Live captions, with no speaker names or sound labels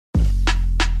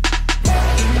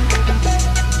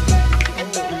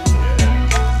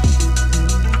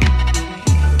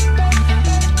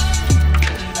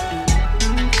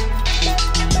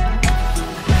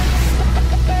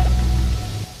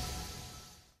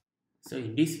So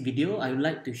in this video, I would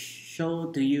like to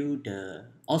show to you the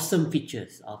awesome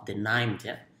features of the KNIME.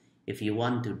 Yeah? If you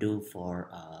want to do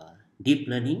for deep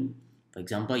learning, for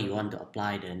example, you want to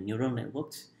apply the neural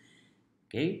networks,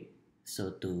 okay?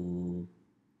 So to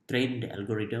train the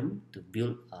algorithm to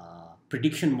build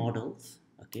prediction models,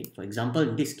 okay? For example,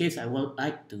 in this case, I would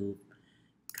like to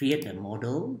create a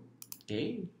model,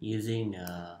 okay, using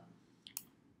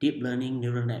deep learning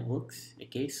neural networks,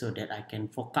 okay, so that I can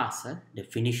forecast the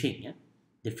finishing,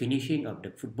 the finishing of the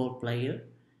football player,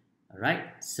 all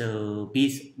right? So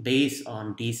based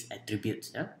on these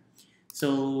attributes,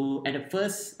 So at the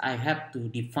first, I have to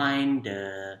define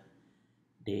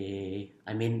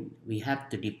we have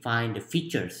to define the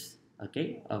features,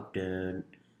 okay, of the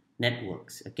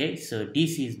networks, okay? So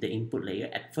this is the input layer.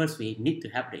 At first, we need to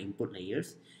have the input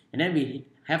layers, and then we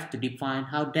have to define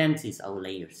how dense is our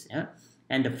layers,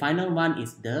 and the final one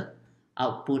is the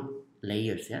output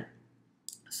layers,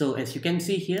 So as you can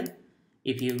see here,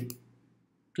 if you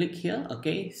click here,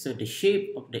 okay, so the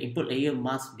shape of the input layer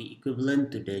must be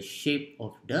equivalent to the shape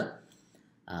of the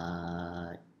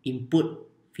input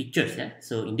features,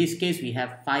 So in this case, we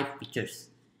have 5 features,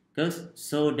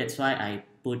 so that's why I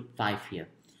put 5 here.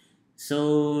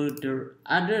 So the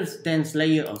other dense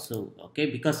layer also, okay,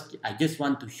 because I just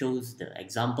want to show the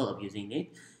example of using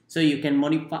it. So you can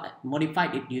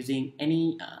modify it using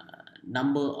any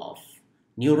number of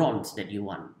neurons that you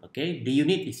want, okay. The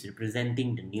unit is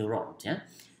representing the neurons,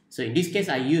 So in this case,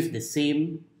 I use the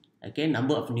same, okay,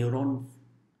 number of neurons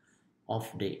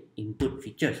of the input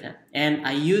features, and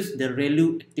I use the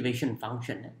ReLU activation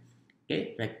function,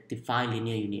 okay, rectify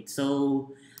linear unit.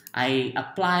 So I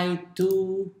apply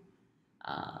 2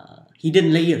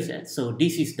 hidden layers, So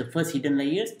this is the first hidden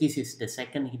layers, this is the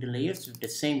second hidden layers with the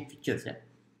same features,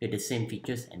 with the same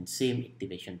features and same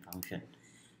activation function.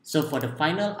 So for the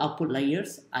final output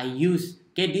layers, I use,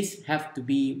 okay, this have to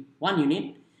be 1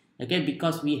 unit, okay,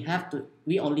 because we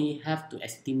only have to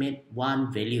estimate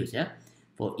 1 values,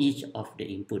 for each of the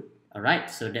input. All right,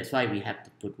 so that's why we have to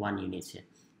put 1 unit here,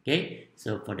 okay.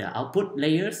 So for the output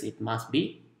layers, it must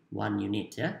be 1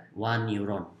 unit, 1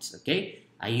 neurons, okay.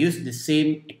 I use the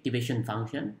same activation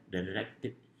function, the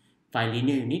rectify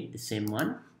linear unit, the same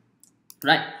one,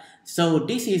 right? So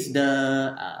this is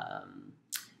the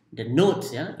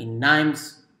nodes, in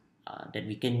KNIMEs that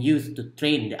we can use to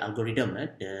train the algorithm,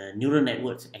 the neural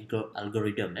networks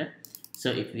algorithm. So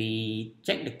if we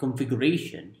check the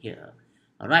configuration here,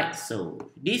 all right, so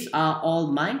these are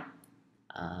all my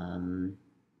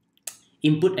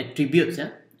input attributes,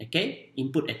 okay,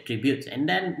 input attributes. And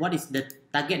then what is the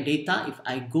target data? If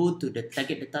I go to the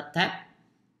target data tab,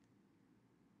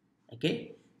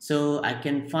 okay, so I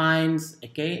can find,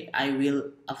 okay, I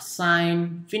will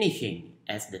assign finishing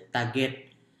as the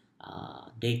target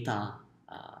data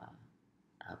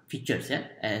features,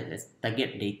 as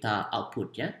target data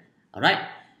output, all right.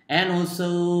 And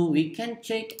also we can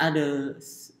check other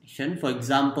section. For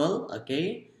example,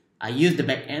 okay, I use the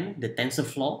backend, the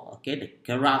TensorFlow, okay, the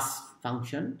Keras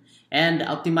function, and the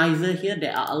optimizer here.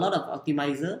 There are a lot of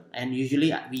optimizer, and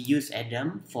usually we use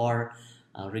them for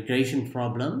regression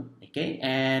problem, okay.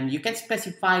 And you can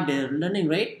specify the learning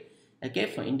rate, okay.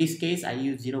 For in this case, I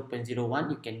use 0.01.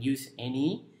 You can use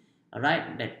any, all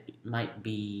right, that might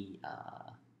be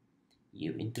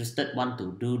you interested want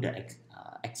to do the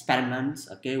experiments,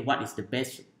 okay. What is the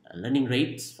best learning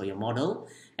rates for your model?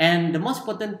 And the most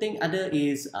important thing other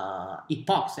is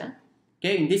epochs,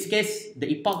 okay. In this case, the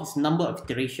epoch is number of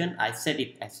iteration. I set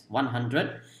it as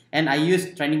 100, and I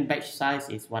use training batch size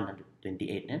is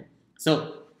 128.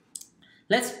 So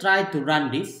let's try to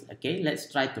run this, okay.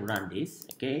 Let's try to run this,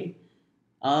 okay.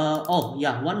 Oh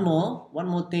yeah, one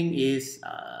more thing is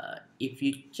if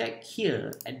you check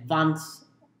here, advanced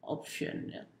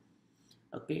option,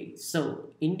 okay.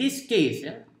 So in this case,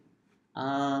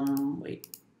 wait,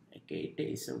 okay, there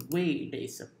is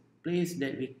a place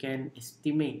that we can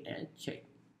estimate and check.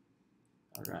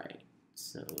 All right,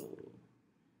 so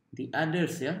the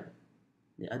others,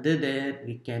 the other that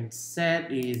we can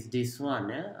set is this one,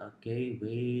 okay.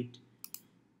 Wait,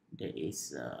 there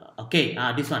is okay,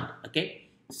 this one, okay.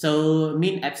 So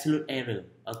mean absolute error,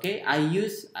 okay. I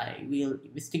will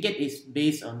investigate is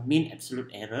based on mean absolute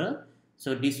error.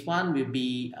 So this one will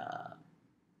be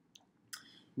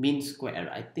mean square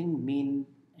error. I think mean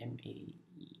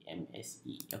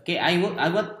MSE. Okay, I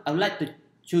would like to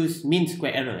choose mean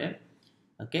square error.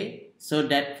 Okay, so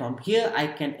that from here I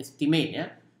can estimate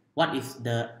what is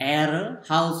the error,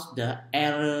 how's the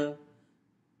error,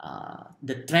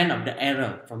 the trend of the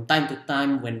error from time to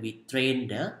time when we train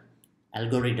the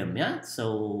algorithm.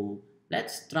 So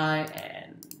let's try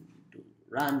and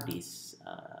run these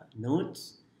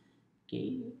nodes.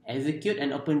 Okay, execute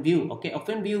and open view. Okay,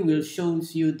 open view will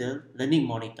shows you the learning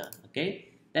monitor.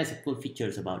 Okay, that's the cool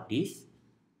features about this.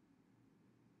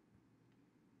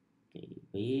 Okay,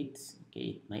 wait.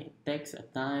 Okay, it might take a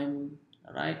time.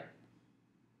 All right.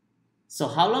 So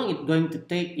how long it's going to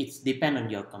take? It's depend on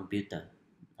your computer.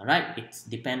 All right, it's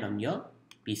depend on your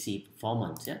PC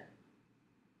performance. Yeah.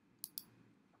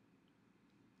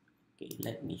 Okay,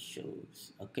 let me show.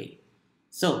 Okay,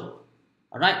 so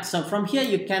all right. So from here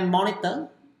you can monitor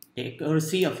the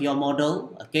accuracy of your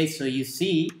model. Okay, so you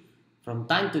see from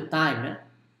time to time. Yeah,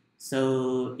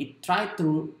 so it try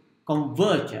to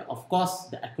converge. Yeah. Of course,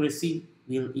 the accuracy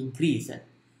will increase. Yeah.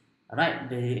 All right,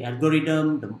 the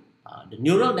algorithm, the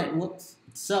neural networks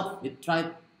itself, it try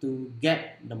to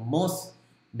get the most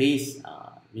base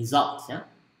results. Yeah,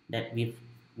 that we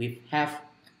have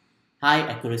high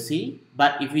accuracy.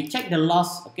 But if we check the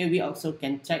loss, okay, we also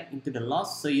can check into the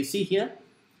loss. So you see here,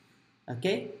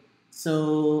 okay,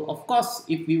 so of course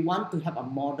if we want to have a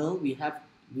model, we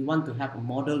want to have a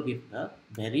model with a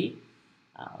very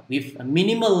with a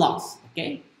minimal loss.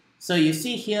 Okay, so you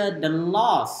see here the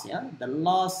loss, yeah, the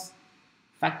loss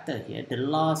factor here, the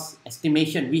loss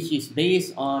estimation, which is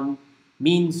based on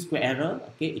mean square error.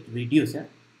 Okay, it reduces. Yeah?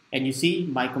 And you see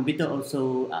my computer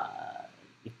also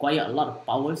require a lot of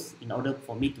powers in order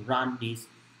for me to run this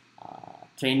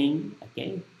training.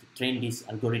 Okay, to train this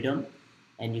algorithm.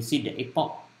 And you see the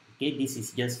epoch. Okay, this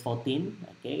is just 14.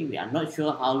 Okay, we are not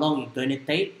sure how long it's going to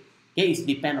take. Okay, it's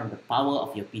depend on the power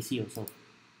of your PC also.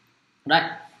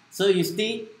 Right. So you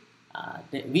see,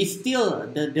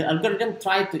 the algorithm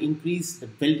try to increase the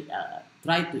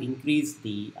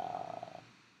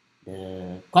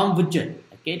conversion.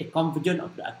 Okay, the conversion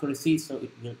of the accuracy, so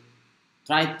it will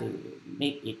try to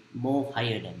make it more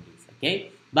higher than this.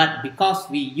 Okay, but because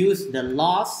we use the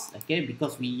loss, okay,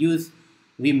 because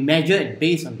we measure it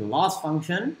based on the loss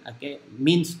function, okay,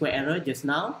 mean square error just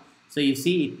now. So you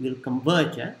see it will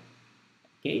converge.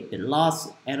 Okay, the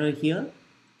loss error here.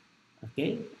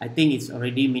 Okay, I think it's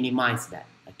already minimized that.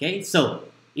 Okay, so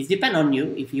it depends on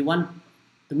you if you want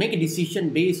to make a decision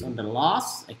based on the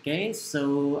loss. Okay,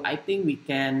 so I think you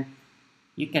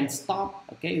can stop.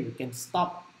 Okay, we can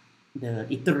stop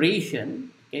the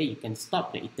iteration. Okay, you can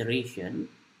stop the iteration.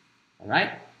 All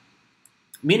right.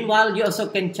 Meanwhile, you also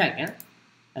can check.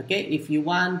 Okay, if you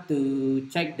want to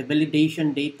check the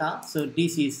validation data, so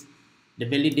this is the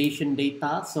validation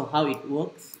data. So how it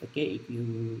works? Okay, if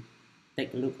you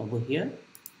take a look over here,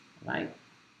 right?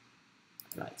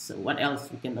 Right. So what else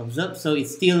we can observe? So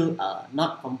it's still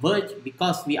not converged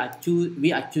because we are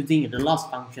choosing the loss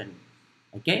function.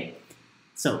 Okay.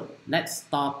 So let's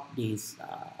stop this.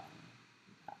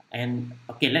 And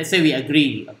okay, let's say we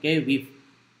agree. Okay, with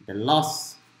the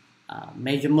loss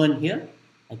measurement here.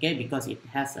 Okay, because it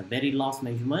has a very loss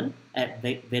measurement at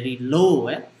very low.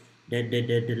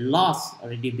 The loss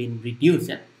already been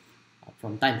reduced.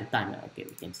 From time to time. Okay,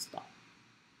 we can stop.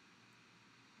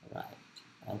 Right.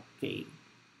 Okay.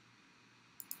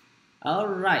 All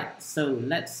right. So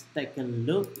let's take a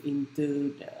look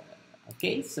into the.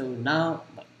 Okay. So now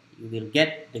you will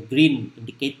get the green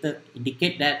indicator.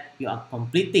 Indicate that you are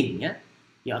completing. Yeah.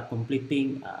 You are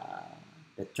completing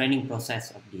the training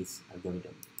process of this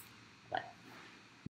algorithm.